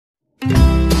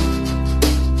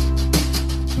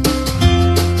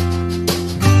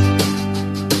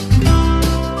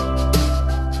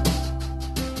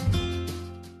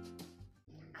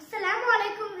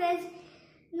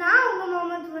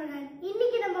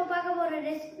போற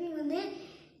ரெசிபி வந்து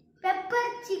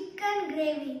pepper chicken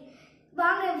gravy.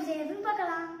 வாங்க எப்படி செய்யறதுன்னு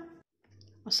பார்க்கலாம்.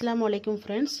 அஸ்ஸலாமு அலைக்கும்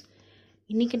ஃப்ரெண்ட்ஸ்.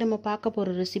 இன்றைக்கி நம்ம பார்க்க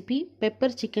போகிற ரெசிபி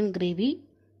பெப்பர் சிக்கன் கிரேவி.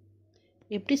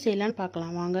 எப்படி செய்யலான்னு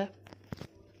பார்க்கலாம் வாங்க.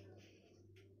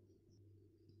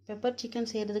 பெப்பர் சிக்கன்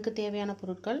செய்கிறதுக்கு தேவையான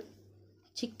பொருட்கள்: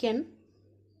 சிக்கன்,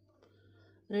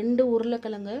 2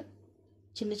 உருளைக்கிழங்கு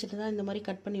சின்ன சின்னதாக இந்த மாதிரி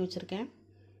கட் பண்ணி வச்சுருக்கேன்,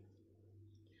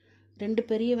 2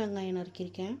 பெரிய வெங்காயம்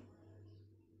நறுக்கியிருக்கேன்,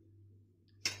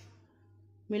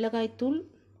 மிளகாய்த்தூள்,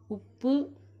 உப்பு,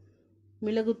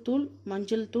 மிளகுத்தூள்,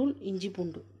 மஞ்சள் தூள், இஞ்சி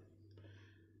பூண்டு,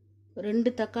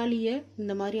 2 தக்காளியை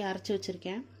இந்த மாதிரி அரைச்சி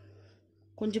வச்சுருக்கேன்,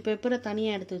 கொஞ்சம் பெப்பரை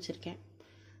தனியாக எடுத்து வச்சுருக்கேன்,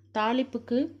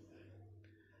 தாளிப்புக்கு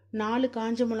 4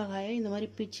 காஞ்ச மிளகாயை இந்த மாதிரி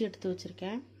பிச்சு எடுத்து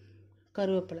வச்சுருக்கேன்,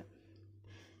 கருவேப்பிலை.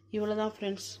 இவ்வளோ தான்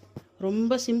ஃப்ரெண்ட்ஸ்.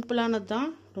 ரொம்ப சிம்பிளானது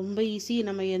தான், ரொம்ப ஈஸி.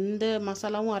 நம்ம எந்த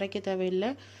மசாலாவும் அரைக்க தேவையில்லை,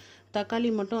 தக்காளி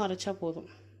மட்டும் அரைச்சா போதும்.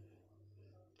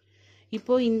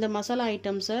 இப்போது இந்த மசாலா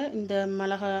ஐட்டம்ஸை, இந்த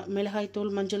மிளகாய்த்தூள்,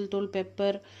 மஞ்சள் தூள்,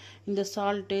 பெப்பர், இந்த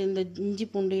சால்ட்டு, இந்த இஞ்சி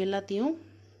பூண்டு எல்லாத்தையும்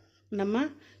நம்ம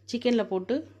சிக்கனில்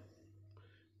போட்டு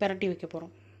பிரட்டி வைக்க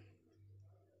போகிறோம்.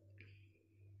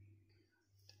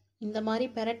 இந்த மாதிரி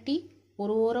பிரட்டி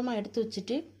ஒரு ஓரமாக எடுத்து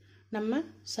வச்சுட்டு நம்ம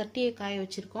சட்டியை காய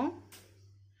வச்சுருக்கோம்,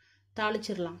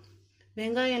 தாளிச்சிடலாம்.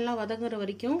 வெங்காயம் எல்லாம் வதங்குற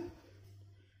வரைக்கும்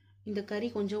இந்த கறி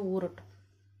கொஞ்சம் ஊறட்டும்.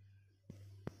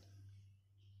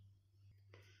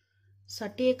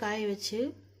 சட்டியை காய வச்சு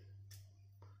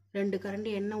 2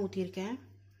 கரண்டி எண்ணெய் ஊற்றிருக்கேன்,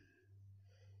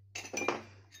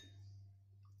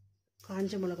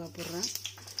 காஞ்ச மிளகாய் போடுறேன்,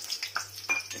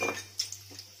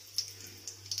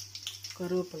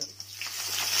 கருவேப்பிலை,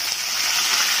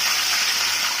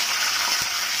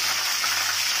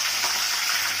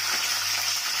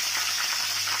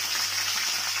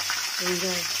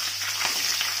 வெங்காயம்,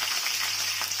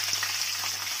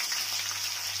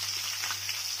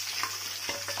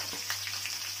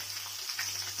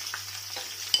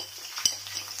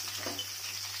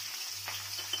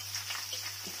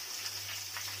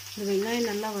 இந்த வெங்காயம்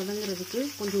நல்லா வதங்குறதுக்கு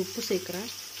கொஞ்சம் உப்பு சேர்க்குறேன்.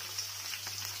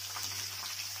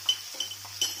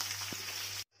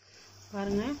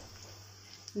 பாருங்கள்,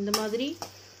 இந்த மாதிரி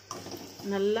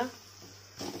நல்லா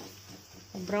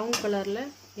ப்ரௌன்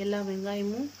கலரில் எல்லா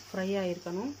வெங்காயமும் ஃப்ரை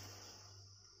ஆகிருக்கணும்.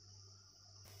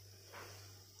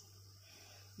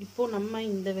 இப்போது நம்ம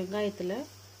இந்த வெங்காயத்தில்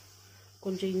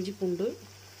கொஞ்சம் இஞ்சி பூண்டு,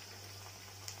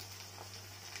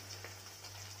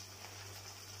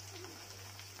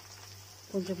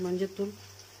 கொஞ்சம் மஞ்சத்தூள்,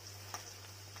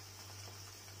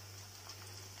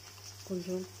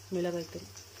 கொஞ்சம் மிளகாய்த்தூள்,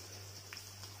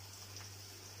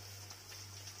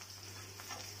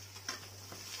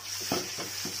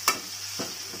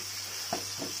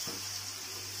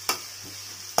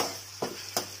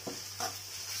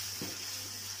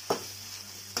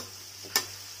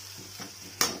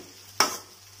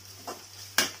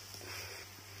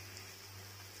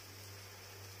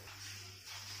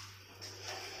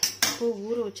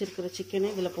 ஊற வச்சிருக்கிற சிக்கனை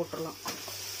இதில் போட்டுடலாம்.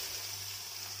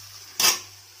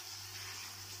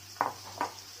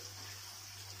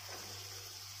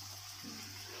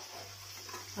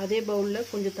 அதே பவுலில்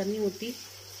கொஞ்சம் தண்ணி ஊற்றி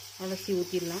அலசி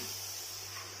ஊற்றிடலாம்.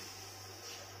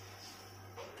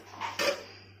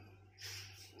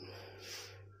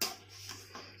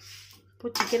 இப்போ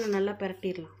சிக்கனை நல்லா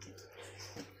பிரட்டிடலாம்.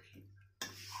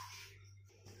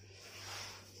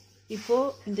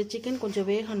 இப்போது இந்த சிக்கன் கொஞ்சம்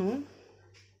வேகணும்.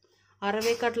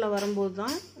 அரைவேக்காட்டில் வரும்போது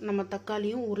தான் நம்ம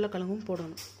தக்காளியும் உருளைக்கிழங்கும்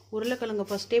போடணும். உருளைக்கிழங்கு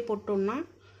ஃபஸ்ட்டே போட்டோம்னா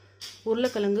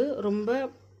உருளைக்கிழங்கு ரொம்ப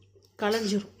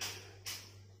களைஞ்சிரும்.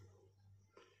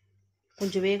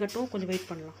 கொஞ்சம் வேகட்டும், கொஞ்சம் வெயிட்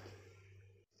பண்ணலாம்.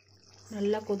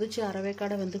 நல்லா கொதித்து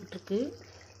அரைவேக்காடை வந்துக்கிட்டு இருக்கு.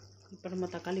 இப்போ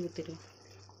நம்ம தக்காளி ஊற்றிடலாம்.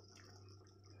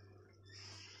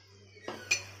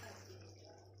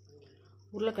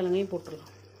 உருளைக்கிழங்கையும்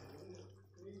போட்டுடலாம்.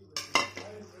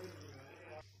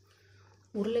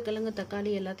 உருளைக்கிழங்கு, தக்காளி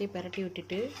எல்லாத்தையும் பிரட்டி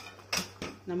விட்டுட்டு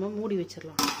நம்ம மூடி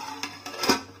வச்சிடலாம்.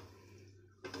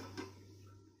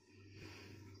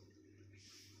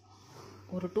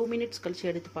 ஒரு 2 மினிட்ஸ் கழிச்சு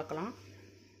எடுத்து பார்க்கலாம்.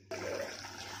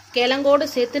 கிழங்கோடு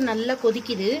சேர்த்து நல்லா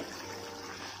கொதிக்குது.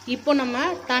 இப்போ நம்ம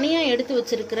தனியாக எடுத்து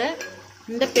வச்சிருக்கிற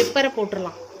இந்த பெப்பரை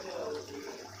போட்டுடலாம்.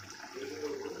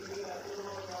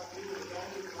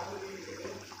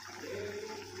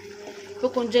 இப்போ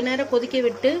கொஞ்ச நேரம் கொதிக்க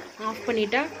விட்டு ஆஃப்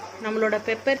பண்ணிட்டா நம்மளோட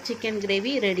பெப்பர் சிக்கன்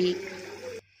கிரேவி ரெடி.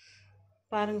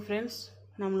 பாருங்கள் ஃப்ரெண்ட்ஸ்,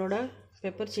 நம்மளோட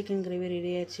பெப்பர் சிக்கன் கிரேவி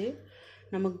ரெடி ஆயிடுச்சு.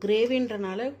 நம்ம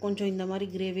கிரேவின்றனால கொஞ்சம் இந்த மாதிரி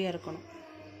கிரேவியாக இருக்கணும்.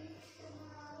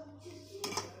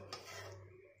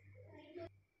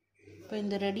 இப்போ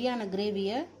இந்த ரெடியான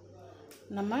கிரேவியை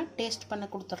நம்ம டேஸ்ட் பண்ண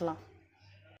கொடுத்துடலாம்.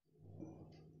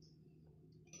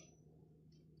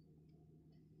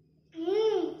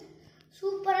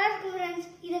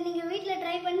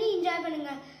 என்ஜாய்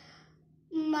பண்ணுங்க.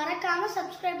 மறக்காம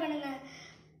சப்ஸ்கிரைப் பண்ணுங்க.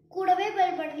 கூடவே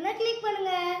பெல் பட்டனை கிளிக்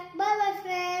பண்ணுங்க. By bye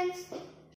friends.